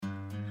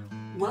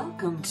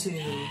Welcome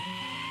to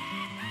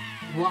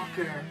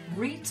Walker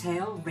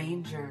Retail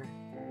Ranger.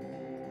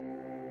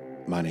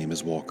 My name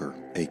is Walker,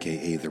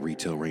 aka the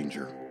Retail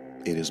Ranger.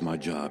 It is my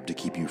job to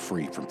keep you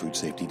free from food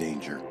safety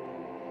danger.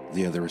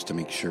 The other is to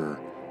make sure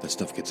that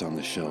stuff gets on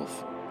the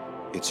shelf.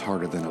 It's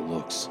harder than it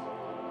looks.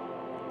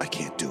 I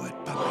can't do it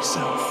by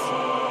myself.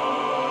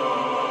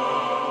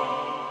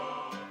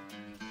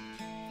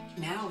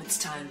 Now it's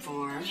time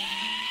for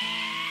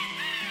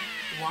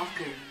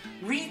Walker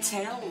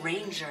Retail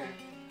Ranger.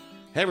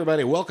 Hey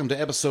everybody, welcome to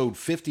episode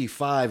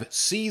 55,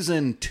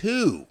 season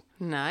 2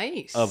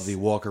 Nice. of the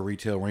Walker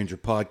Retail Ranger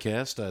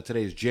podcast.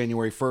 Today is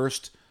January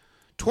 1st,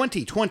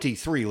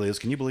 2023, Liz.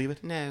 Can you believe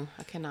it? No,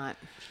 I cannot.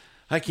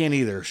 I can't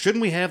either.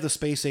 Shouldn't we have the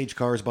space-age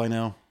cars by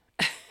now?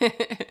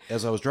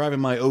 As I was driving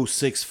my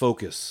 '06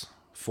 Focus,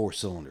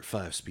 4-cylinder,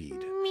 5-speed.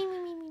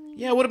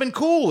 Yeah, it would have been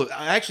cool.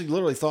 I actually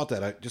literally thought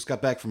that. I just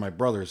got back from my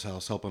brother's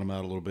house, helping him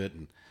out a little bit,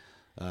 and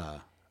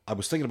I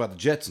was thinking about the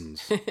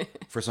Jetsons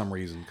for some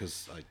reason,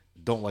 because I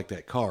don't like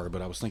that car, but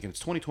I was thinking it's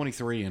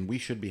 2023 and we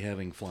should be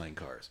having flying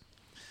cars.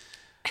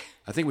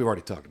 I think we've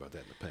already talked about that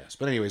in the past.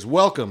 But anyways,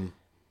 welcome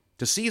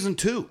to season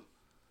 2.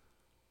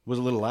 Was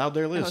it a little loud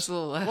there, Liz? It was a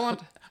little loud. Well,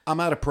 I'm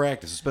out of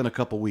practice. It's been a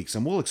couple weeks,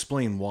 and we'll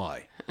explain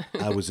why.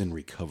 I was in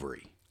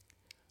recovery.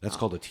 That's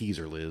called a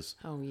teaser, Liz.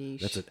 Oh, yeesh.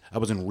 That's it. I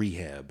was in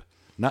rehab.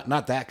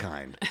 Not that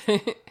kind.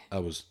 I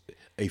was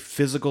a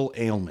physical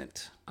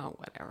ailment. Oh,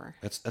 whatever.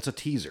 That's a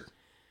teaser.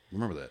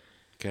 Remember that,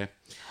 okay?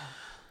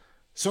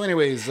 So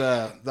anyways,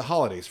 the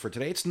holidays for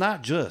today, it's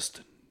not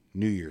just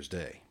New Year's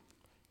Day.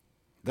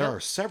 There are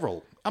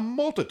a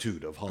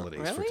multitude of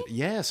holidays for Really? today.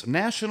 Yes,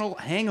 National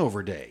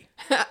Hangover Day.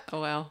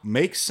 Oh, well.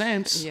 Makes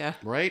sense, Yeah.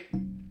 right?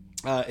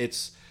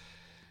 It's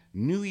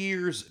New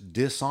Year's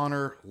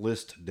Dishonor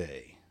List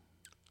Day.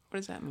 What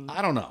does that mean?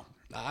 I don't know.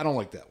 I don't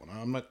like that one.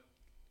 I'm not.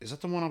 Is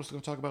that the one I was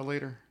going to talk about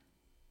later?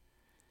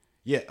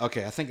 Yeah,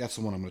 okay, I think that's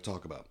the one I'm going to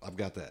talk about. I've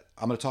got that.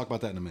 I'm going to talk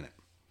about that in a minute.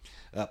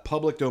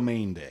 Public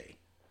Domain Day.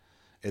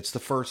 It's the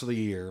first of the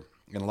year,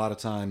 and a lot of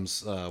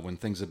times when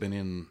things have been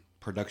in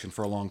production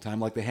for a long time,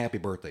 like the Happy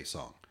Birthday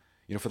song.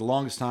 You know, for the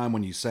longest time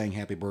when you sang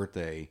Happy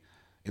Birthday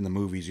in the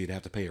movies, you'd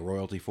have to pay a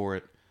royalty for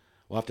it.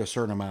 Well, after a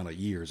certain amount of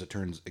years, it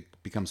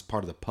becomes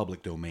part of the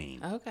public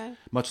domain. Okay.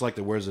 Much like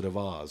the Wizard of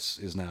Oz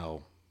is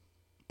now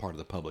part of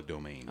the public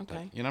domain.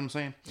 Okay. You know what I'm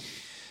saying?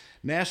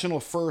 National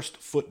First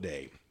Foot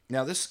Day.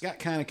 Now, this got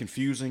kind of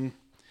confusing.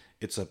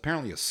 It's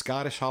apparently a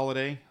Scottish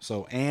holiday,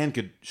 so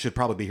Anne should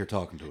probably be here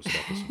talking to us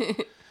about this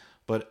one.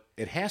 But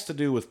it has to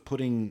do with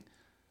putting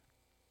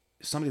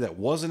somebody that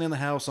wasn't in the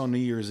house on New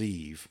Year's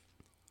Eve,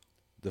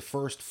 the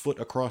first foot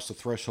across the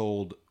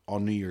threshold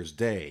on New Year's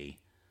Day.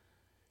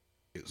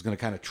 It was going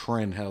to kind of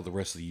trend how the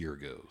rest of the year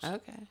goes.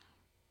 Okay.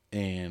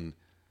 And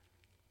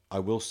I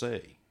will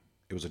say,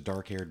 it was a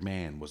dark-haired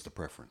man was the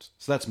preference.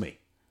 So that's me.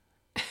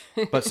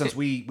 But since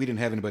we didn't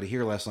have anybody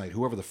here last night,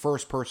 whoever the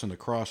first person to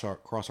cross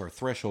our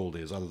threshold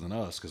is, other than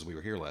us, because we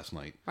were here last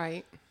night,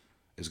 Right.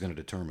 is going to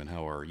determine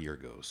how our year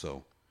goes.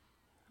 So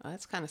Well,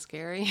 that's kind of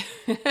scary.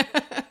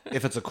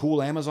 if it's a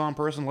cool Amazon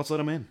person, let's let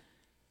them in.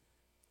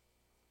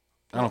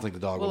 I don't think the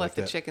dog We'll will let like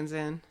the that. chickens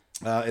in.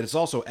 It's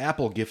also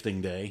Apple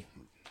Gifting Day.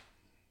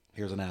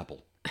 Here's an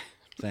apple.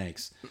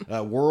 Thanks.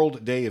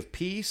 World Day of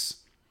Peace.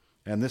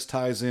 And this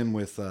ties in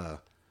with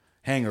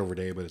Hangover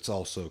Day, but it's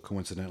also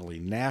coincidentally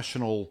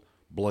National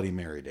Bloody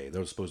Mary Day.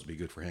 Those are supposed to be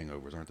good for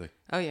hangovers, aren't they?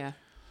 Oh, yeah.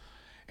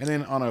 And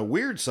then on a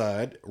weird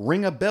side,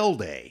 Ring a Bell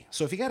Day.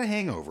 So if you got a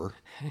hangover,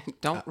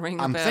 Don't ring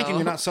the I'm bell. thinking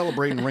you're not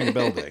celebrating Ring a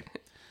Bell Day.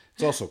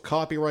 It's also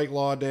Copyright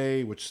Law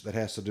Day, which that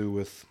has to do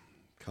with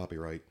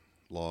copyright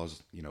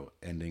laws,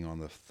 ending on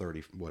the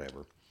 30,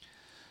 whatever.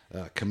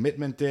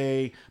 Commitment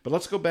Day. But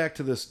let's go back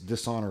to this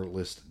Dishonor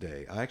List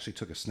Day. I actually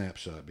took a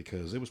snapshot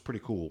because it was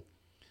pretty cool.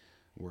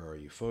 Where are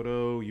you?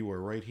 Photo. You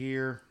are right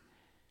here.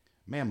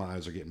 Man, my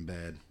eyes are getting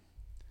bad.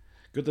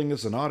 Good thing this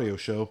is an audio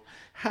show.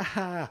 Ha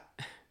ha.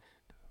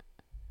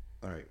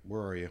 All right,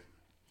 where are you?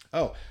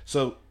 Oh,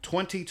 so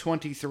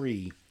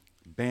 2023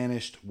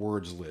 banished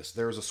words list.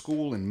 There's a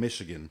school in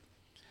Michigan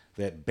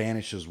that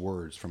banishes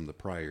words from the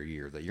prior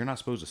year that you're not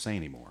supposed to say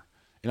anymore.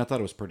 And I thought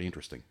it was pretty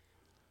interesting.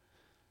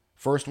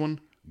 First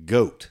one,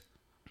 goat.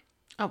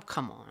 Oh,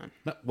 come on.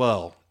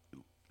 Well,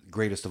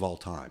 greatest of all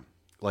time.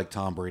 Like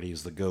Tom Brady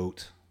is the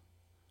GOAT.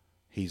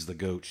 He's the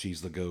GOAT.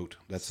 She's the GOAT.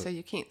 So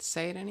you can't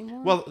say it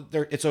anymore? Well,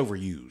 it's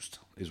overused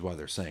is why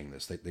they're saying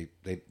this.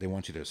 They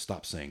want you to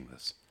stop saying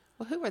this.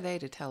 Well, who are they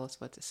to tell us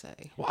what to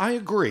say? Well, I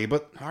agree,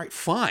 but all right,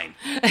 fine.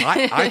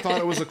 I thought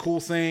it was a cool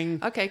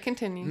thing. Okay,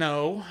 continue.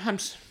 No, I'm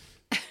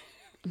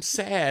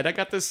sad. I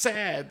got the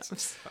sad. I'm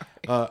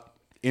sorry.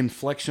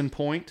 Inflection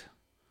point.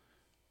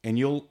 And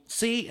you'll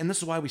see, and this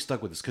is why we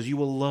stuck with this, because you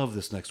will love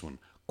this next one.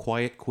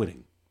 Quiet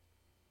quitting.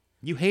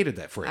 You hated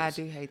that phrase. I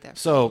do hate that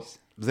So, phrase.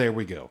 there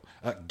we go.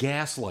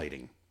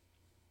 Gaslighting.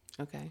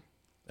 Okay.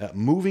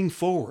 Moving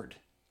forward.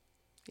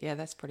 Yeah,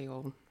 that's pretty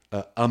old.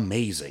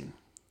 Amazing.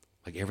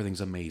 Like everything's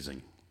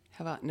amazing.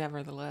 How about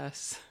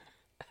nevertheless?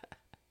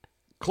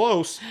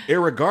 Close.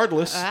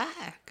 Irregardless.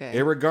 Okay.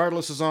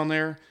 Irregardless is on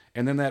there.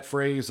 And then that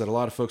phrase that a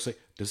lot of folks say,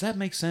 does that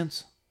make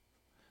sense?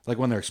 Like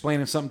when they're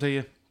explaining something to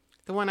you.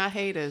 The one I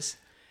hate is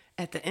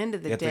at the end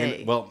of the At the day.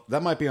 end, well,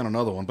 that might be on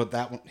another one, but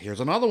that one, here's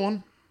another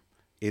one.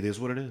 It is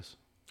what it is.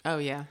 Oh,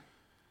 yeah.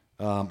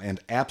 And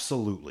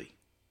absolutely.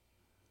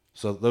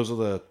 So those are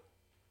the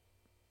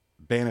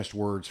banished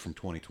words from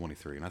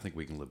 2023, and I think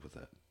we can live with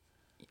that.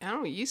 I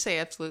don't know. You say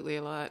absolutely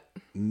a lot.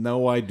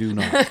 No, I do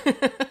not.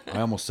 I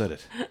almost said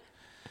it.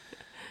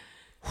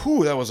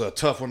 Whew, that was a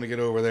tough one to get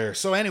over there.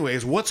 So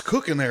anyways, what's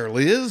cooking there,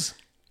 Liz?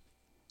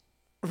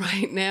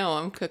 Right now,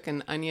 I'm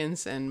cooking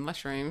onions and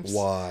mushrooms.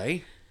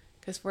 Why?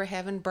 Because we're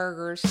having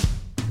burgers.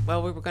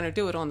 Well, we were going to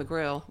do it on the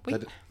grill.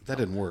 That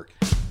didn't work.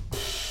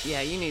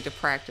 Yeah, you need to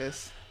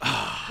practice.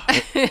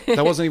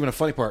 That wasn't even a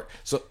funny part.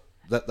 So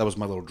that was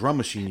my little drum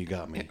machine you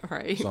got me.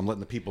 Right. So I'm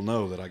letting the people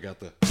know that I got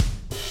the...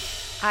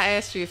 I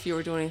asked you if you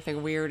were doing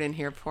anything weird in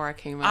here before I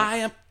came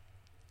up.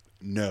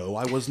 No,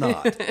 I was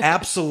not.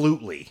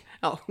 Absolutely.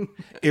 Oh.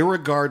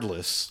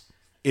 Irregardless,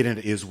 it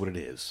is what it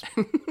is.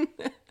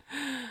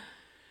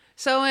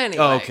 So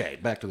anyway. Okay,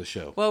 back to the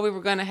show. Well, we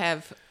were going to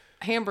have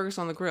hamburgers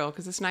on the grill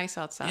because it's nice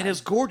outside. It is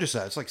gorgeous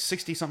out. It's like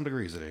 60-something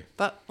degrees today.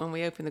 But when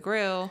we opened the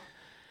grill,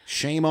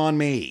 Shame on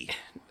me.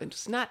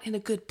 it's not in a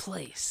good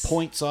place.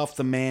 Points off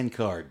the man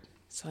card.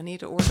 So I need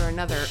to order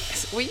another.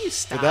 Will you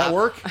stop? Did that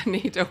work? I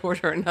need to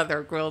order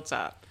another grill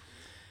top.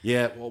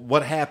 Yeah, well,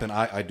 what happened,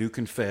 I do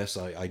confess,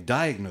 I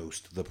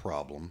diagnosed the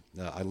problem.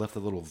 I left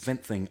the little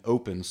vent thing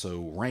open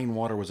so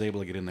rainwater was able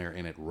to get in there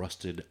and it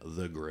rusted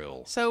the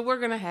grill. So we're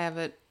going to have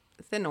it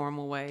the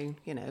normal way,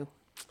 in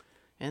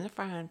the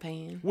frying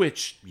pan.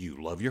 Which,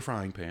 you love your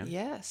frying pan.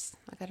 Yes,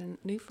 I got a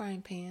new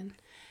frying pan.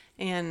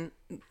 And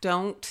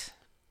don't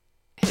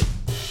hit.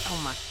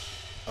 Oh, my.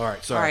 All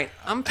right, sorry. All right,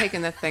 I'm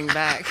taking that thing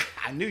back.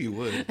 I knew you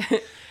would.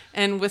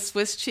 And with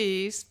Swiss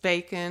cheese,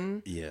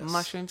 bacon, Yes.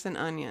 mushrooms, and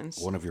onions.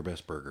 One of your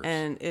best burgers.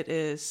 And it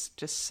is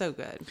just so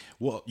good.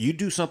 Well, you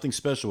do something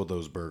special with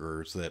those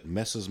burgers that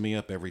messes me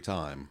up every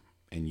time,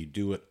 and you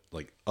do it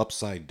like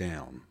upside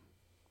down.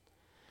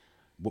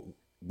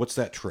 What's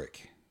that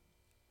trick?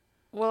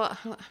 Well,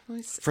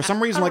 For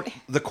some reason, like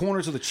the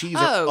corners of the cheese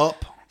are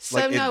up. So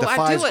like no, it defies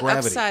I do it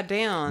gravity. upside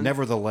down.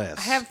 Nevertheless,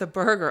 I have the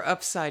burger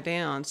upside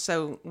down,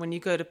 so when you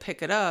go to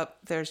pick it up,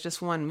 there's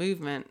just one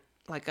movement,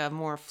 like a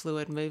more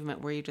fluid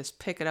movement, where you just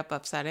pick it up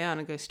upside down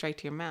and go straight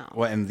to your mouth.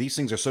 Well, and these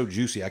things are so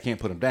juicy, I can't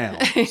put them down,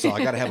 so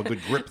I got to have a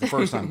good grip the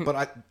first time.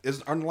 But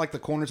aren't like the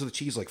corners of the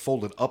cheese like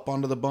folded up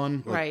onto the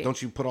bun? Like, Right.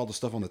 Don't you put all the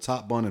stuff on the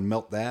top bun and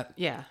melt that?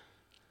 Yeah.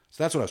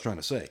 So that's what I was trying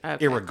to say.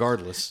 Okay.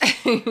 Irregardless,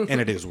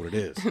 and it is what it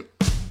is.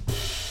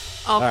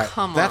 Oh, All right,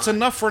 come on. that's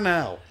enough for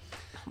now.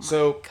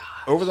 So gosh.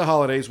 over the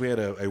holidays, we had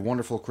a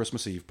wonderful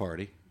Christmas Eve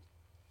party,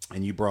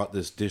 and you brought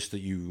this dish that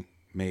you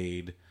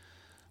made,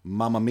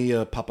 Mamma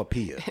Mia Papa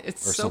Pia,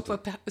 It's or something.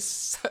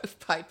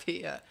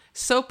 sopapilla.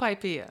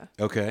 Sopapilla.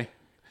 Okay,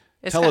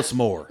 It's tell ki- us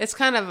more. It's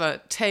kind of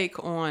a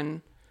take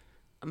on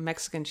a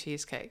Mexican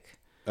cheesecake.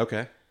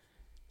 Okay,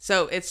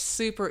 So it's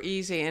super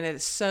easy and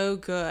it's so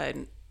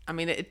good. I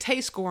mean, it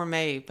tastes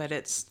gourmet, but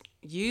it's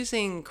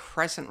using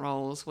crescent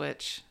rolls,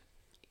 which,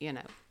 it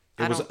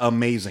was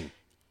amazing.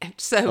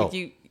 So Oh.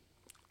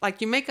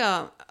 you make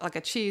a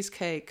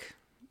cheesecake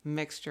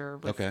mixture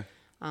with Okay,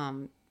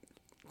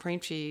 cream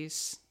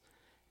cheese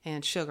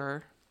and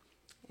sugar,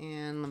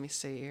 and let me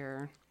see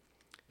here,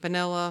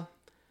 vanilla,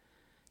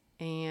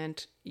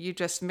 and you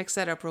just mix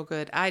that up real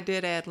good. I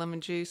did add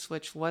lemon juice,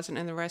 which wasn't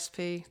in the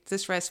recipe.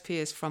 This recipe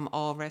is from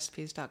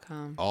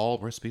allrecipes.com.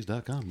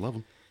 allrecipes.com, love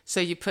them. So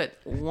you put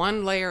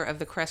one layer of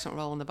the crescent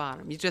roll on the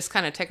bottom. You just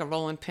kind of take a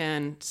rolling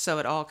pin so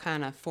it all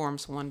kind of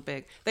forms one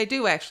big. They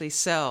do actually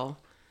sell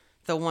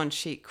the one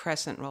sheet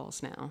crescent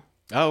rolls now,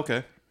 Oh,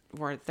 okay.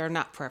 where they're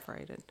not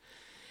perforated.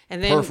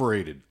 And then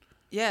Perforated.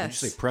 yes,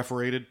 Did you say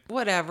perforated?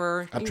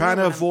 whatever. I'm You trying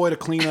know to what avoid a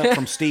cleanup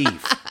from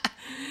Steve.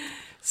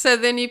 So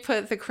then you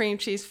put the cream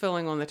cheese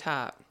filling on the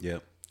top,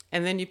 Yep,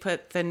 and then you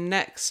put the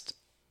next,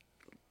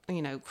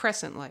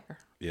 crescent layer,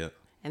 yep.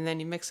 and then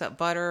you mix up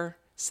butter,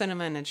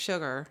 cinnamon, and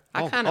sugar.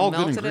 I All- kind all of good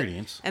melted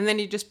ingredients. it, and then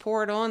you just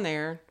pour it on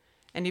there,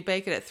 and you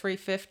bake it at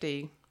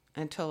 350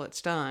 until it's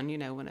done.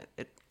 When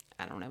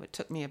I don't know, it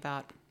took me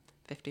about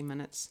 50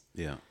 minutes.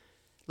 Yeah.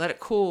 Let it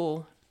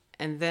cool,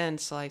 and then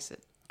slice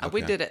it. We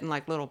Okay. did it in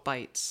like little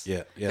bites. Yeah,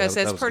 yeah. because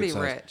that it's was a good pretty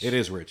size. rich. It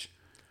is rich.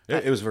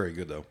 It was very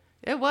good though,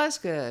 It was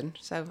good.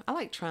 So I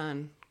like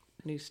trying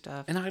new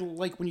stuff. and I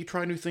like when you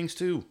try new things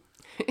too.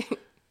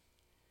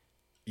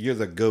 You're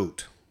the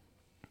goat,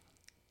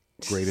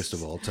 greatest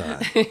of all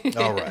time.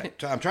 All right,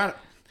 I'm trying to.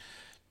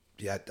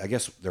 Yeah, I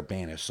guess they're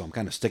banished, so I'm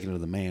kind of sticking to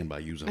the man by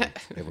using them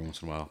every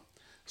once in a while.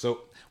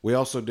 So we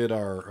also did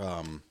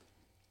our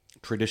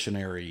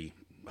traditionary.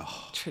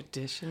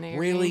 Traditionary.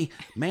 Really,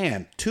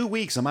 man, 2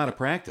 weeks I'm out of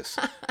practice.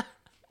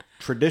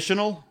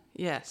 Traditional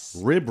Yes.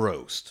 rib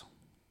roast.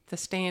 The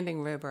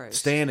standing rib roast.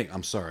 Standing.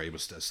 I'm sorry, it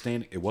was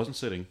standing. It wasn't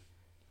sitting.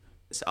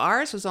 So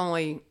ours was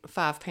only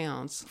 5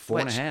 pounds.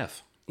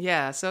 4.5.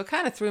 Yeah, so it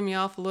kind of threw me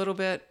off a little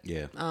bit.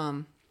 Yeah.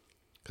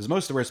 Because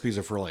most of the recipes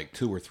are for like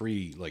 2 or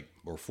 3,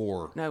 or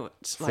 4. No,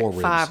 it's Four like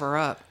ribs. 5 or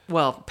up.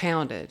 Well,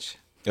 poundage.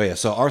 Oh yeah,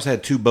 so ours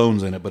had 2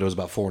 bones in it, but it was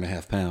about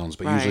 4.5 pounds.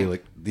 But usually,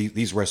 Right. like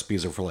these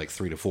recipes are for like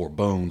 3 to 4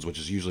 bones, which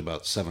is usually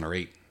about 7 or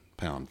 8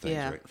 pound things,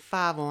 Yeah, right?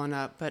 5 on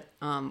up. But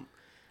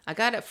I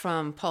got it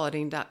from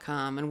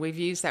pauladine.com, and we've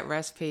used that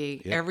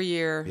recipe Yep. every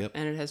year, Yep.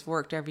 and it has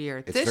worked every year.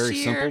 It's This very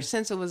year, simple.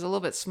 since it was a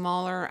little bit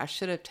smaller, I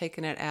should have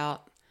taken it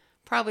out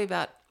probably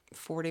about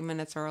 40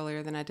 minutes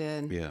earlier than I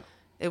did. Yeah.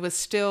 It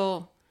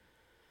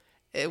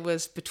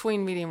was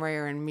between medium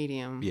rare and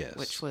medium, Yes.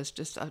 which was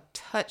just a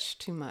touch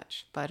too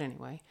much. But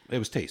anyway. It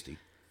was tasty.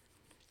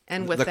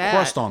 And with the that,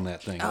 crust on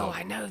that thing. Oh, though.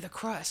 I know, the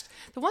crust.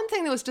 The one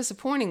thing that was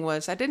disappointing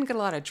was I didn't get a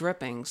lot of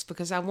drippings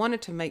because I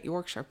wanted to make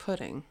Yorkshire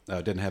pudding.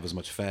 It didn't have as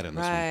much fat in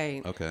this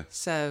Right. one. Okay.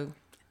 So,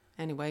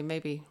 anyway,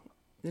 maybe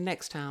the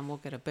next time we'll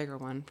get a bigger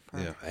one for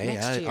Yeah.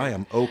 next Hey, year. I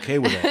am okay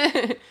with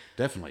that.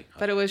 Definitely.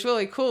 But it was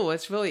really cool.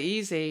 It's really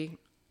easy.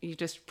 You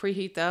just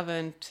preheat the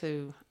oven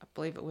to, I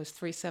believe it was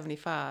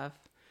 375.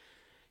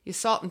 You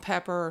salt and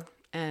pepper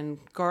and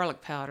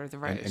garlic powder the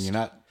roast. And you're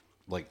not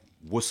like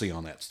wussy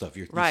on that stuff.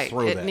 You right.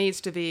 throw It that.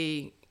 needs to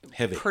be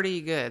Heavy. pretty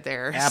good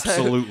there. So,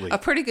 Absolutely. a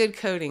pretty good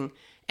coating.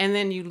 And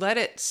then you let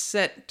it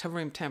sit to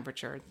room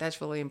temperature.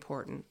 That's really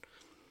important.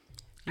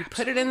 You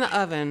put it in the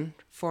oven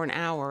for an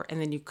hour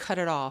and then you cut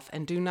it off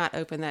and do not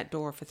open that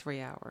door for 3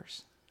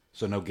 hours.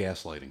 So no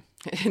gaslighting.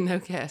 No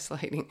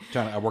gaslighting.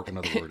 I worked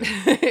another word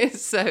in.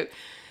 So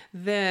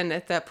then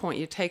at that point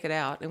you take it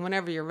out and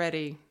whenever you're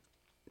ready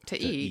to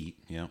eat,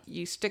 Yeah.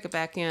 you stick it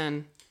back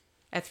in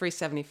at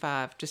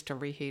 375 just to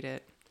reheat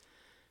it.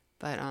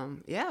 But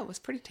yeah, it was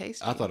pretty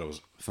tasty. I thought it was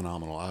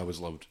phenomenal.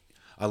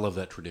 I love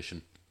that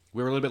tradition.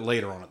 We were a little bit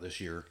later on it this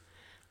year.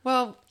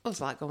 Well, there was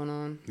a lot going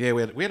on. Yeah,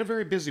 we had a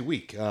very busy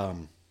week. I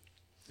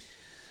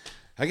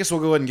guess we'll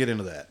go ahead and get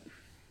into that.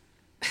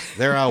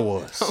 There I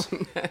was. Oh,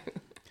 no.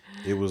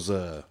 It was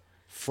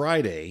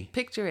Friday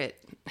Picture it.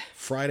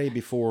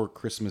 before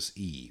Christmas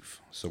Eve.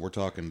 So we're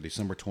talking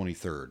December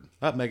 23rd.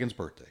 Megan's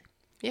birthday.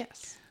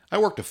 Yes. I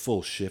worked a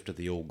full shift at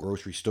the old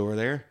grocery store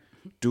there,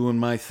 doing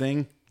my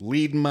thing,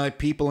 leading my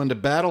people into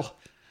battle.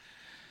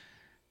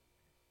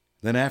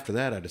 Then after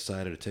that, I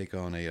decided to take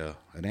on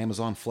an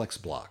Amazon Flex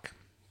block.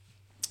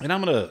 And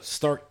I'm going to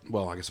start,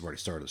 well, I guess I've already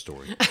started the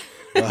story.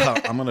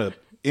 I'm going to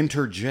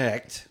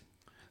interject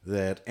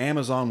that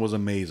Amazon was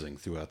amazing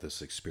throughout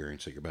this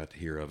experience that you're about to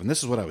hear of. And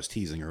this is what I was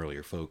teasing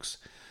earlier, folks.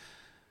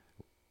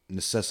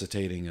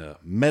 Necessitating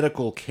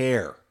medical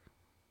care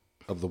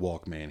of the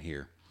Walkman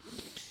here.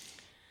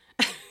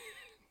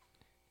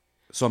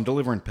 So I'm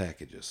delivering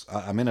packages.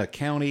 I'm in a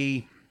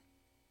county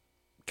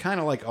kind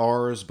of like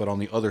ours, but on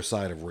the other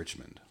side of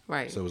Richmond.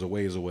 Right. So it was a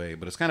ways away,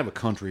 but it's kind of a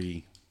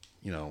country,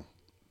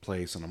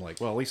 place. And I'm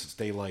like, well, at least it's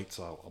daylight,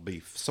 so I'll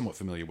be somewhat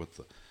familiar with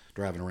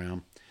driving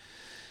around.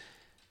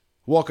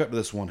 Walk up to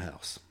this one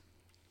house.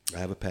 I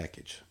have a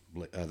package.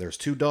 There's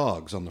 2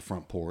 dogs on the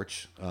front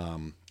porch.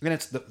 And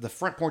it's the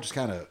front porch is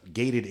kind of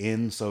gated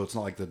in, so it's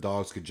not like the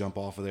dogs could jump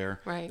off of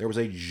there. Right. There was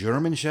a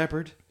German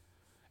Shepherd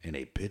and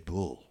a Pit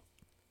Bull.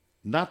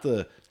 Not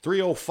the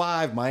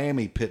 305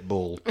 Miami Pit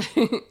Bull,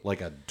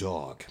 like a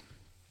dog.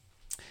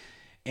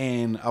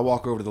 And I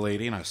walk over to the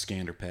lady and I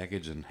scanned her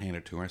package and handed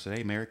it to her. I said,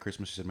 "Hey, Merry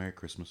Christmas." She said, "Merry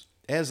Christmas."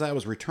 As I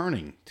was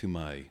returning to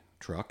my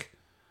truck,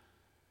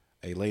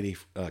 a lady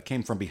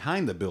came from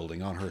behind the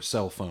building on her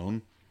cell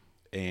phone,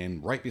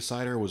 and right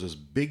beside her was this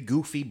big,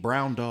 goofy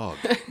brown dog.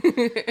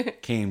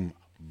 Came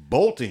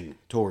bolting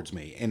towards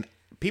me. And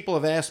people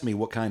have asked me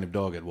what kind of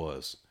dog it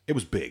was. It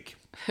was big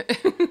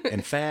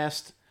and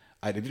fast.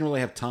 I didn't really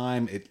have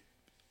time.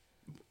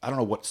 I don't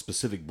know what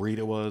specific breed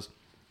it was.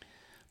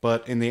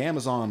 But in the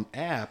Amazon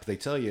app, they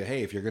tell you,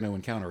 hey, if you're going to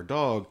encounter a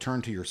dog,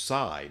 turn to your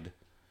side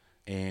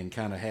and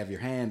kind of have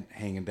your hand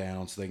hanging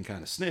down so they can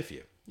kind of sniff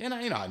you. And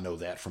I know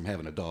that from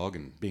having a dog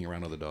and being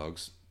around other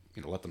dogs.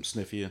 Let them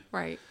sniff you.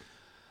 Right.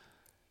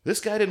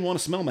 This guy didn't want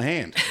to smell my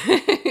hand.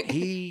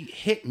 He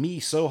hit me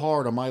so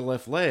hard on my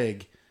left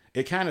leg,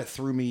 it kind of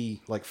threw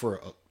me like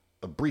for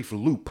a brief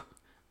loop.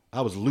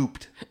 I was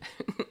looped.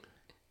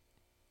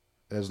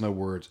 There's no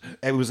words.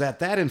 It was at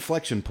that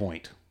inflection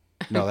point.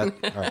 No, all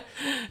right.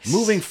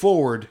 Moving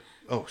forward.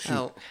 Oh, shoot.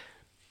 Oh.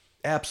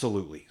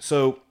 Absolutely.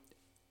 So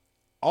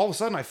all of a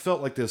sudden I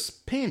felt like this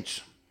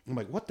pinch. I'm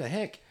like, what the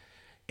heck?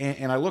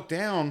 And I looked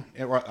down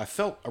and I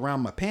felt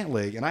around my pant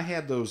leg and I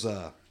had those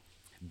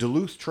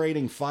Duluth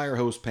Trading fire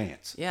hose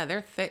pants. Yeah,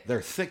 they're thick.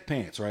 They're thick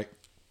pants, right?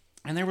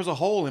 And there was a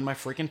hole in my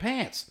freaking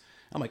pants.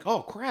 I'm like,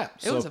 oh crap.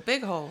 It was a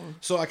big hole.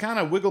 So I kind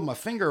of wiggled my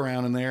finger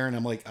around in there and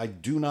I'm like, I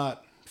do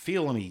not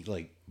feel any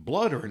like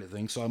blood or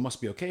anything, so I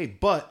must be okay.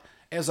 But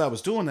as I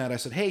was doing that, I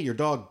said, hey, your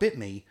dog bit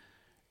me.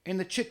 And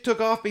the chick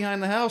took off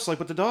behind the house like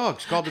with the dog.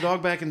 She called the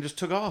dog back and just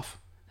took off.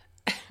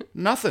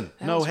 Nothing.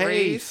 No, was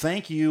hey, rude.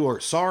 thank you, or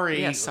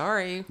sorry. Yeah,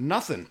 sorry.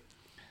 Nothing.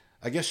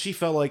 I guess she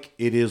felt like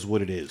it is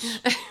what it is.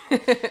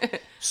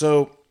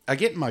 So I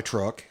get in my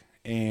truck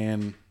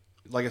and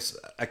like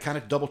I kind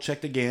of double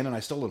checked again and I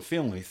still didn't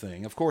feel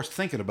anything. Of course,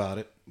 thinking about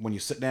it, when you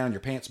sit down,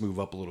 your pants move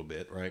up a little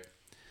bit, right?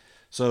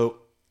 So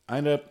I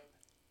end up,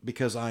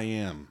 because I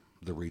am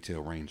the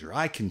retail ranger,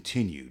 I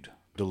continued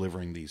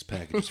delivering these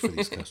packages for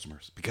these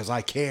customers because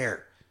I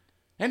care.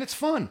 And it's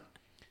fun.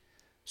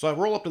 So I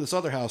roll up to this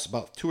other house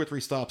about 2 or 3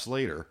 stops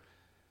later.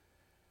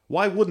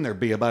 Why wouldn't there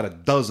be about a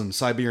dozen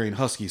Siberian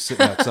Huskies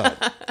sitting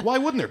outside? Why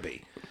wouldn't there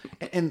be?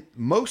 And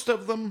most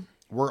of them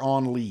were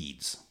on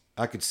leads.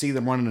 I could see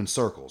them running in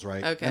circles,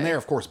 right? Okay. And they're,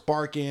 of course,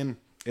 barking. And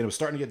it was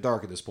starting to get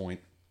dark at this point.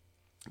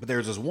 But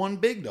there's this one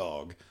big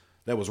dog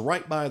that was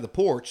right by the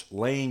porch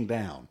laying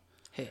down.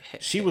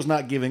 She was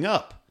not giving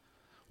up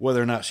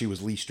whether or not she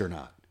was leashed or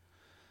not.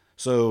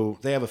 So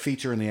they have a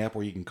feature in the app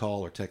where you can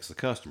call or text the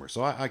customer.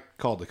 So I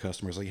called the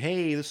customer. I was like,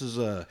 hey, this is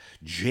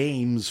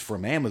James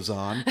from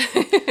Amazon.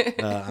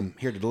 I'm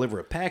here to deliver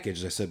a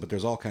package. I said, but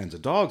there's all kinds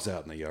of dogs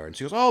out in the yard. And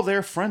she goes, oh,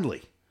 they're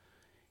friendly.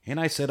 And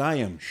I said, I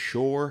am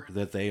sure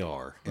that they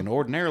are. And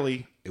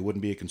ordinarily, it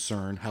wouldn't be a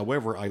concern.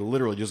 However, I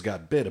literally just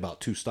got bit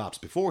about 2 stops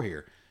before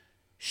here.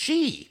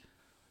 She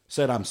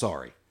said, I'm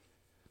sorry.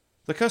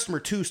 The customer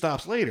 2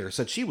 stops later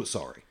said she was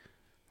sorry.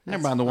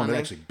 Never mind the one that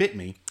actually bit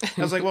me.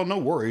 I was like, well, no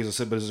worries. I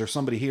said, but is there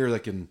somebody here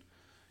that can,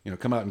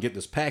 come out and get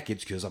this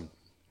package? Because I'm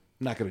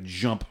not going to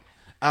jump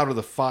out of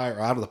the fire,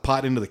 out of the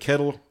pot into the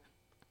kettle.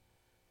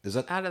 Is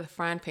that out of the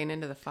frying pan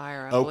into the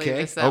fire? I okay?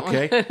 believe is that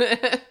Okay.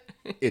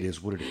 One. It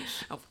is what it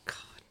is. Oh God.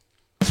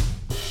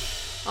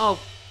 Oh,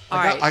 all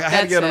right. I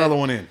had to get another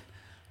one in,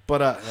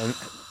 but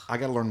I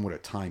got to learn what to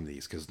time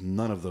these because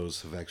none of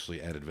those have actually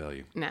added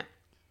value. No.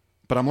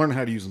 But I'm learning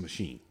how to use the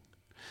machine.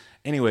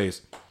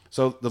 Anyways.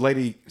 So the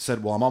lady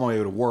said, well, I'm on my way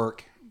to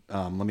work.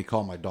 Let me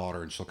call my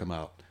daughter and she'll come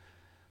out.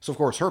 So, of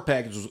course, her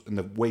package was in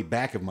the way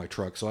back of my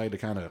truck. So I had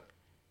to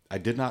I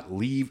did not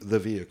leave the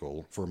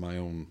vehicle for my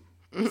own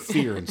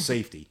fear and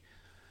safety.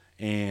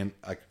 And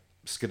I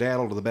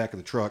skedaddle to the back of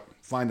the truck,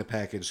 find the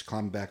package,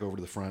 climb back over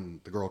to the front.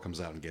 And the girl comes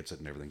out and gets it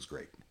and everything's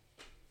great.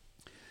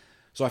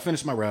 So I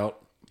finished my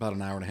route about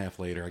an hour and a half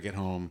later. I get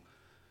home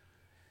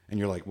and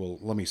you're like, well,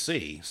 let me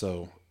see.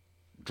 So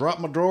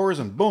dropped my drawers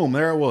and boom,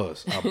 there it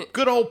was. A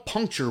good old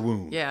puncture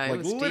wound. Yeah, it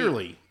was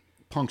literally deep.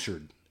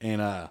 Punctured. And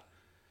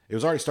it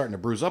was already starting to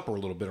bruise up a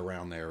little bit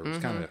around there. It was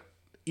kind of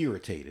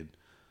irritated.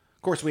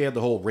 Of course, we had the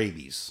whole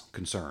rabies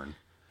concern.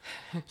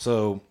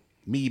 So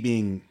me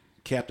being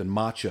Captain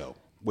Macho,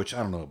 which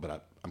I don't know,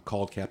 but I'm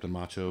called Captain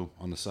Macho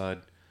on the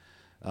side.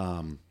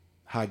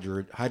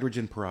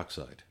 Hydrogen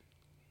peroxide.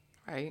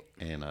 Right.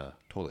 And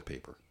toilet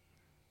paper.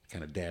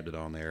 Kind of dabbed it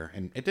on there.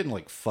 And it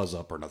didn't fuzz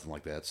up or nothing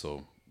like that.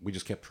 So we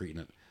just kept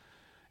treating it.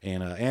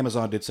 And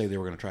Amazon did say they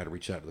were going to try to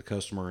reach out to the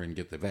customer and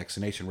get the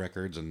vaccination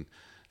records. And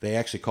they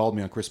actually called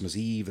me on Christmas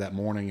Eve that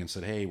morning and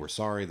said, hey, we're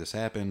sorry this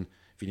happened.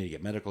 If you need to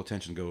get medical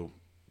attention, go.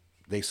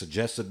 They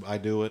suggested I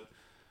do it.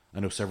 I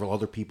know several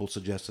other people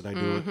suggested I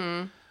do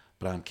it.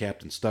 But I'm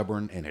Captain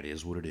Stubborn, and it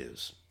is what it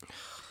is.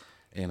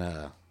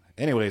 And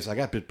anyways, I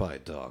got bit by a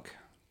dog.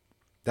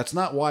 That's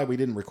not why we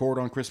didn't record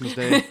on Christmas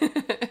Day.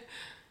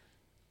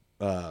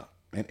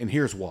 And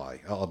here's why.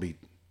 I'll be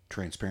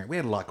transparent. We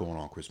had a lot going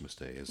on Christmas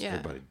Day, as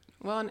everybody.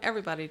 Well, and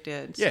everybody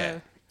did. Yeah,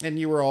 So. and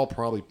you were all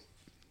probably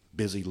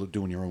busy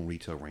doing your own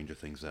Retail Ranger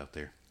things out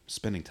there,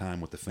 spending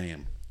time with the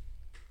fam.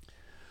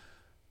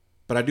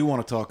 But I do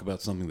want to talk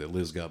about something that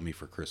Liz got me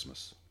for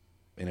Christmas,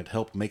 and it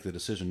helped make the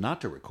decision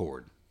not to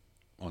record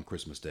on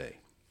Christmas Day.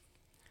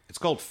 It's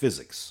called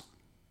Physics.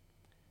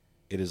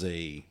 It is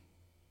a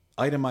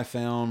item I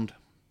found,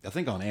 I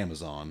think, on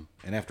Amazon,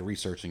 and after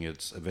researching it,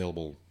 it's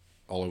available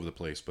all over the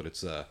place. But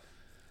it's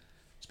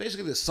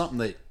basically this something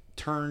that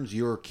turns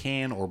your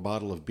can or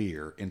bottle of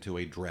beer into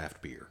a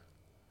draft beer,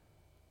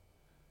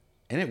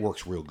 and it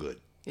works real good.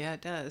 Yeah,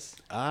 it does.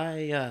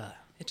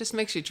 It just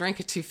makes you drink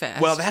it too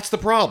fast. Well, that's the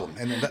problem,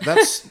 and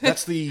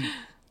that's the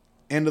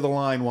end of the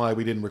line why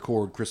we didn't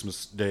record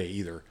Christmas Day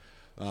either.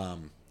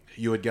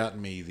 You had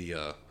gotten me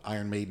the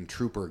Iron Maiden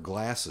Trooper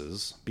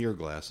glasses, beer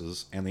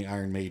glasses, and the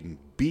Iron Maiden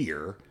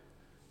beer,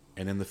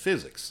 and then the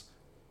Physics.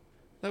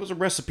 That was a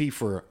recipe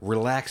for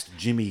relaxed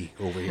Jimmy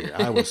over here.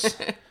 I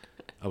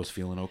was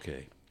feeling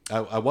okay.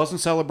 I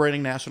wasn't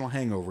celebrating National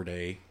Hangover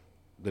Day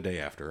the day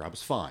after. I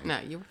was fine. No,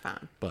 you were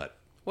fine. But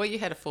well, you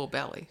had a full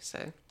belly, so.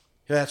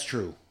 Yeah, that's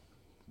true.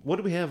 What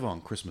did we have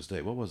on Christmas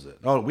Day? What was it?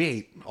 Oh, we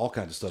ate all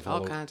kinds of stuff.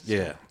 All kinds of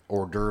stuff. stuff.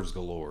 Hors d'oeuvres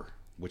galore,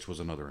 which was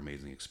another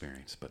amazing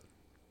experience. But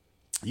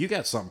you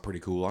got something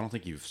pretty cool. I don't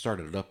think you've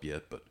started it up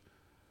yet, but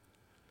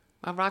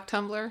my rock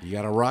tumbler. You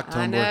got a rock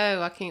tumbler? I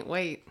know. I can't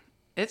wait.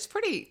 It's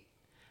pretty.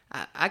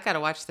 I got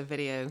to watch the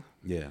video.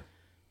 Yeah.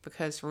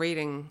 Because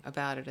reading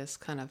about it is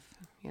kind of,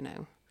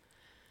 a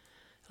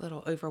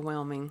little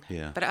overwhelming.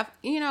 Yeah. But I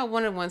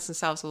wanted one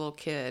since I was a little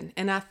kid,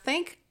 and I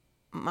think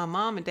my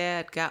mom and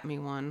dad got me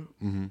one,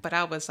 but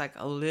I was like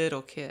a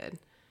little kid,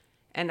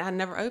 and I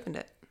never opened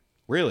it.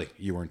 Really?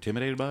 You were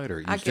intimidated by it, or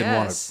you I just didn't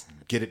want to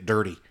get it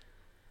dirty?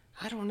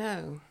 I don't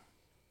know,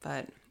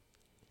 but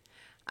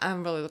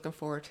I'm really looking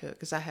forward to it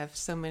because I have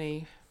so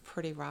many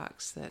pretty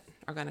rocks that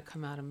are going to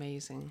come out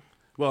amazing.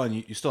 Well, and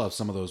you still have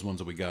some of those ones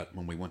that we got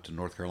when we went to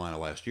North Carolina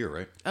last year,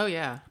 right? Oh,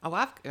 yeah. Oh,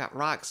 I've got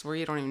rocks where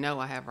you don't even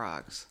know I have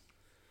rocks.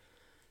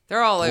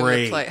 They're all over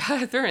the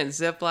place. They're in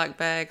Ziploc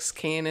bags,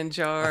 canning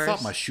jars. I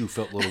thought my shoe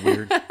felt a little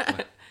weird.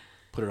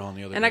 put it on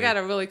the other And day. I got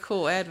a really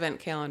cool advent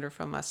calendar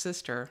from my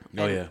sister.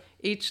 Oh, And yeah.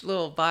 each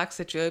little box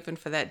that you open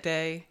for that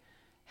day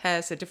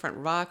has a different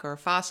rock or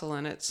fossil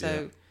in it.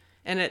 So,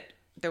 and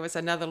there was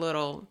another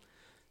little,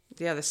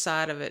 the other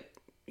side of it,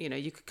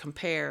 you could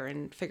compare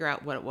and figure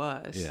out what it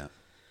was. Yeah.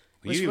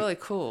 It was really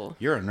cool.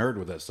 You're a nerd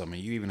with that stuff. I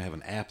mean, you even have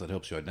an app that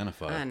helps you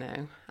identify. I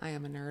know. I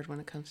am a nerd when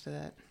it comes to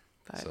that.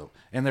 But So,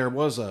 and there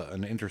was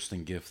an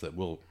interesting gift that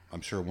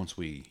I'm sure once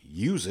we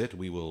use it,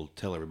 we will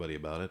tell everybody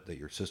about it, that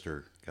your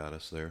sister got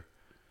us there.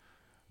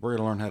 We're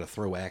going to learn how to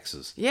throw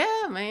axes.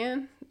 yeah,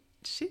 man.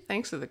 She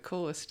thinks of the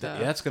coolest stuff.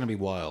 Yeah, that's going to be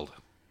wild.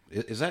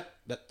 Is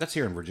that's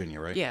here in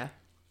Virginia, right? Yeah.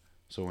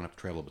 So we're going to have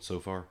to travel a bit so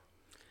far.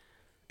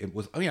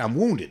 I'm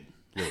wounded,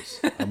 Liz.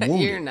 I'm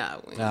wounded. You're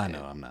not wounded.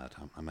 No, I'm not.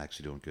 I'm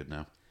actually doing good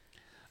now.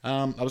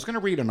 I was going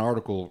to read an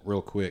article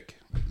real quick.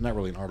 Not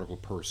really an article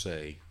per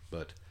se,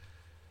 but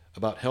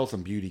about health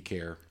and beauty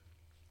care.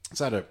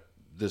 It's out of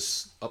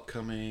this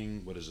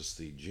upcoming, what is this,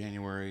 the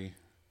January?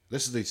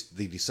 This is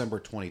the December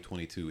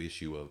 2022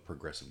 issue of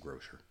Progressive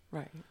Grocer.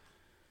 Right.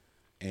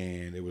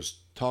 And it was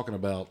talking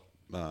about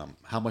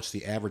how much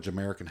the average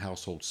American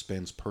household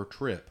spends per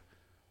trip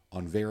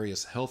on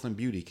various health and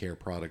beauty care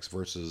products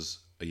versus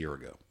a year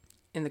ago.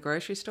 In the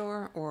grocery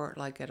store or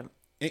like at a...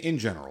 In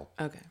general.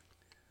 Okay.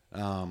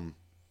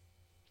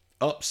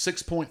 Up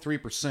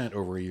 6.3%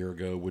 over a year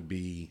ago would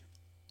be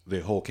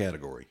the whole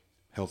category,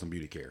 health and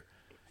beauty care.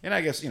 And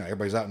I guess,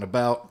 everybody's out and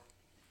about.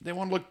 They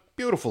want to look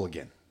beautiful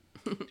again.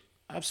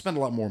 I've spent a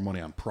lot more money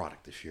on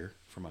product this year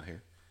for my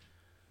hair.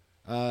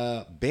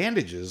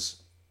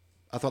 Bandages,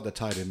 I thought that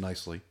tied in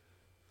nicely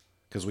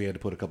because we had to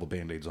put a couple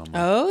Band-Aids on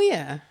mine. Oh,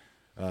 yeah.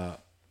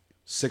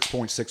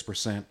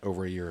 6.6%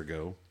 over a year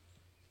ago.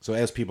 So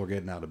as people are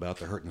getting out and about,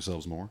 they're hurting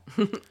themselves more.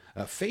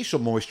 Facial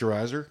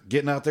moisturizer,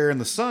 getting out there in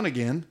the sun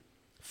again,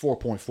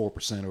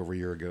 4.4% over a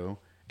year ago.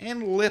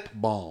 And lip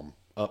balm,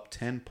 up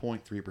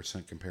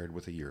 10.3% compared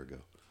with a year ago.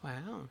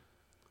 Wow.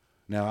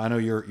 Now, I know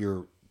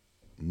you're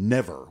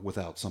never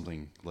without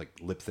something like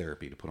lip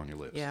therapy to put on your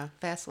lips. Yeah.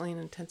 Vaseline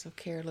Intensive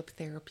Care Lip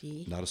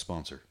Therapy. Not a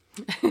sponsor.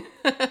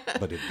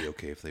 But it'd be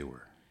okay if they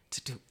were.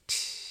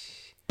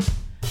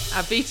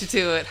 I beat you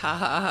to it. Ha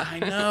ha. I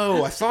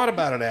know. I thought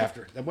about it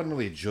after. That wasn't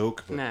really a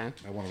joke, but No.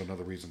 I wanted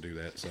another reason to do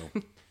that.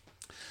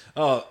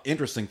 So,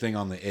 interesting thing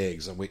on the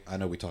eggs. I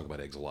know we talk about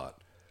eggs a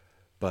lot,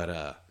 but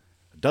a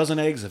dozen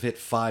eggs have hit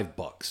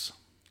 $5.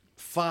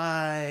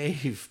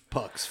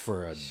 $5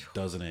 for a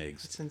dozen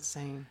eggs. It's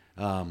insane.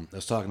 I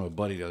was talking to a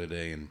buddy the other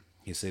day, and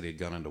he said he'd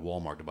gone into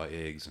Walmart to buy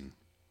eggs, and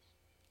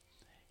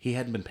he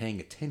hadn't been paying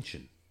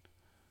attention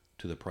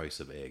to the price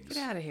of eggs.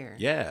 Get out of here.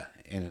 Yeah,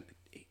 and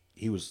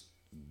he was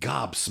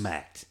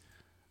gobsmacked.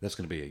 That's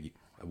going to be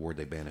a word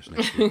they banish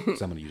next year,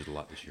 because I'm going to use it a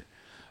lot this year.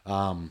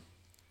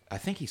 I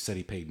think he said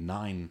he paid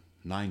nine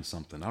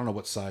something. I don't know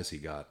what size he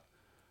got.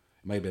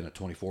 It may have been a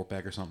 24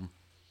 pack or something.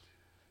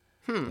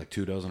 Like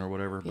 2 dozen or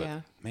whatever. But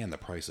Yeah. man, the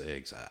price of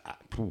eggs.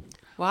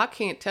 Well, I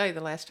can't tell you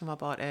the last time I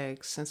bought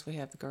eggs since we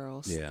have the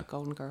girls. Yeah. The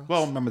golden girls.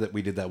 Well, remember that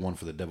we did that one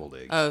for the deviled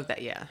eggs. Oh,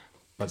 yeah.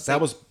 But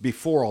that was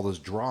before all this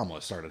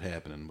drama started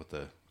happening with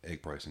the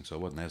egg pricing, so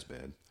it wasn't as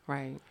bad.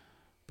 Right.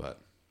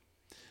 But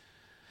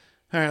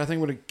all right, I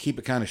think we're going to keep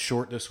it kind of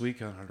short this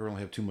week. I don't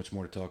really have too much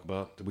more to talk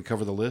about. Did we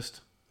cover the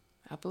list?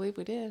 I believe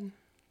we did.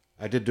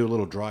 I did do a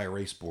little dry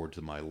erase board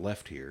to my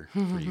left here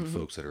for you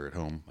folks that are at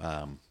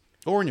home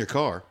or in your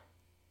car,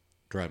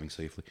 driving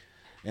safely.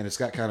 And it's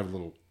got kind of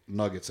little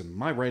nuggets, and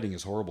my writing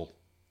is horrible.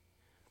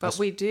 But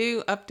we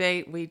do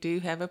update. We do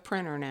have a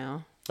printer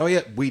now. Oh,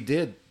 yeah, we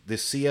did. The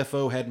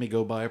CFO had me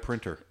go buy a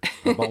printer.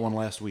 I bought one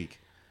last week.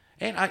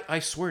 And I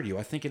swear to you,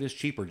 I think it is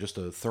cheaper just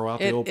to throw out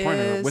the old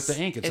printer with the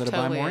ink instead of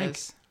buying more ink.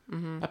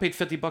 I paid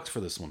 $50 for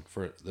this one,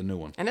 for the new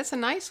one. And it's a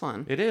nice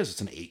one. It is.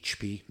 It's an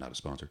HP, not a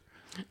sponsor.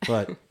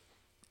 But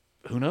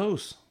who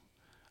knows?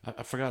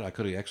 I forgot I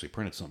could have actually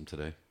printed something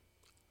today.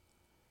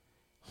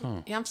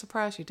 Yeah, I'm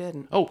surprised you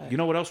didn't. Oh, but- you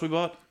know what else we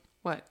bought?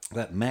 What?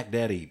 That Mac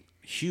Daddy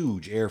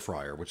huge air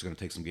fryer, which is going to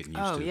take some getting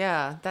used to. Oh,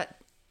 yeah.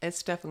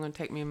 It's definitely going to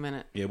take me a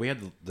minute. Yeah, we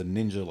had the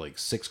Ninja like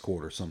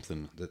 6-quart or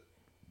something that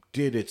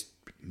did its...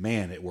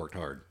 Man, it worked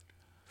hard.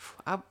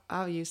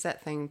 I'll use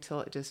that thing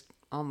till it just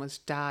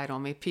almost died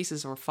on me.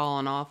 Pieces were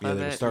falling off Yeah, of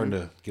they it. were starting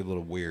to get a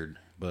little weird.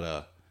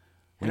 But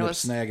we ended up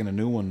snagging a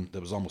new one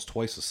that was almost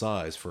twice the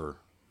size for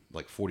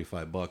like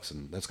 $45,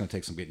 and that's going to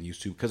take some getting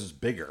used to because it's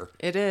bigger.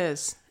 It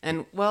is.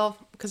 And, well,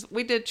 because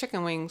we did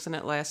chicken wings in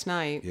it last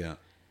night. Yeah.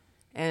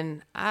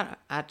 And I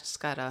just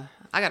got to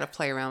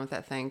play around with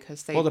that thing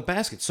because they... Well, the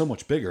basket's so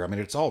much bigger. I mean,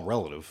 it's all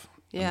relative.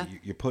 Yeah. I mean,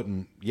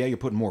 you're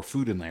putting more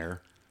food in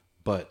there,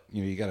 but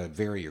you got to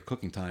vary your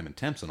cooking time and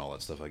temps and all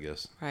that stuff, I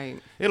guess.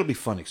 Right. It'll be a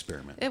fun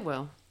experiment. It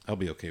will. I'll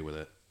be okay with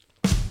it.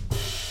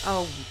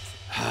 Oh.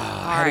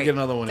 I had to get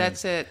another one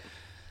That's in. it.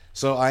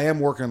 So I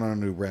am working on a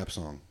new rap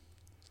song.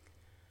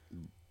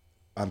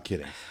 I'm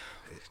kidding.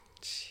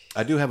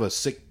 I do have a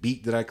sick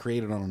beat that I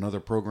created on another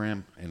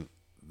program, and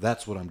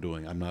that's what I'm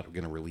doing. I'm not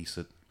going to release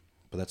it,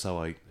 but that's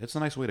how it's a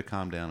nice way to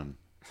calm down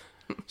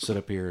and sit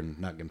up here and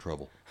not get in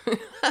trouble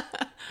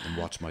and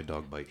watch my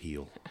dog bite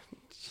heel.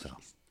 So,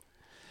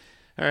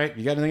 All right,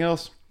 you got anything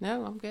else?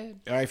 No, I'm good.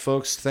 All right,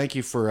 folks, thank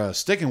you for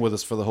sticking with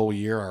us for the whole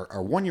year.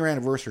 Our 1 year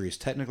anniversary is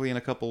technically in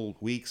a couple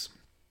weeks,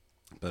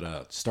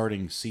 but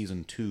starting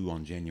season 2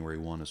 on January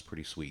 1 is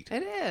pretty sweet.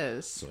 It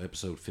is. So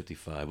episode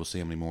 55, we'll see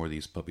how many more of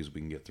these puppies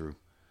we can get through.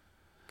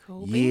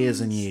 Cool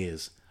Years and beans.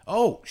 years.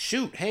 Oh,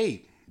 shoot,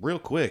 hey, real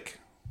quick,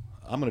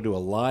 I'm going to do a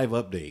live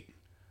update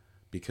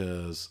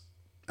because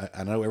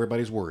I know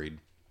everybody's worried,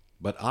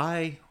 but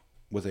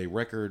with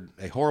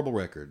a horrible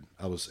record,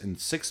 I was in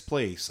 6th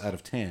place out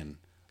of 10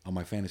 on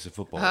my fantasy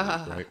football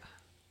league, right?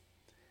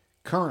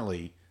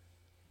 Currently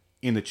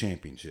in the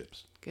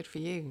championships. Good for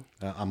you.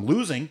 I'm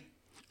losing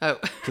Oh,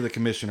 to the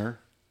commissioner,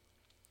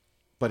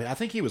 but I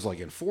think he was like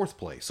in 4th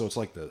place. So it's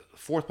like the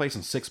 4th place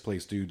and 6th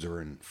place dudes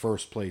are in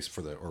 1st place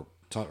or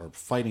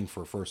fighting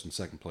for 1st and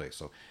 2nd place.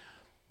 So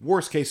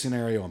worst case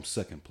scenario, I'm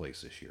 2nd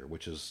place this year,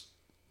 which is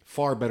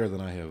far better than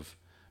I have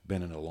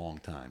been in a long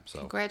time. So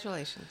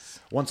congratulations.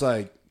 once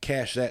I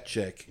cash that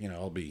check,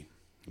 I'll be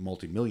a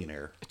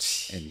multimillionaire.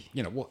 And,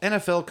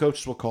 NFL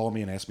coaches will call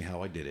me and ask me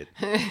how I did it.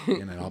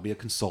 And then I'll be a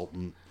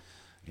consultant.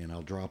 And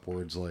I'll drop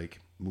words like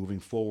moving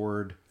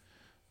forward,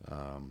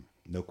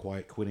 no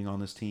quiet quitting on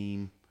this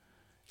team,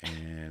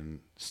 and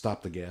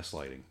stop the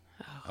gaslighting.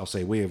 I'll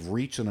say we have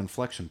reached an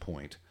inflection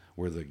point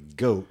where the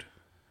GOAT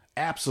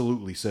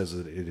absolutely says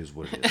that it is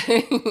what it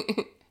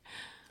is.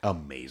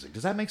 Amazing.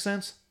 Does that make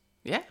sense?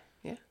 Yeah.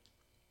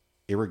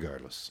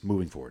 Irregardless,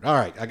 moving forward. All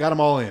right, I got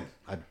them all in.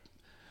 I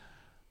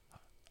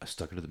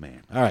stuck it to the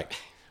man. All right,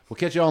 we'll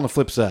catch you all on the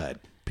flip side.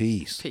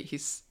 Peace.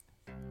 Peace.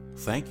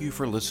 Thank you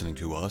for listening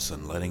to us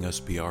and letting us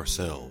be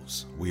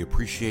ourselves. We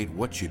appreciate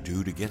what you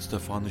do to get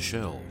stuff on the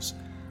shelves.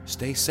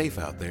 Stay safe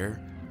out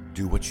there.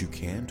 Do what you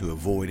can to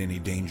avoid any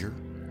danger.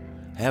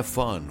 Have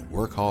fun,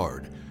 work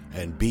hard,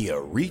 and be a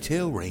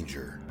retail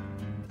ranger.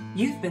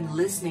 You've been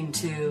listening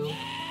to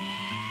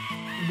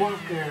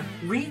Walker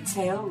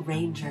Retail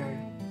Ranger.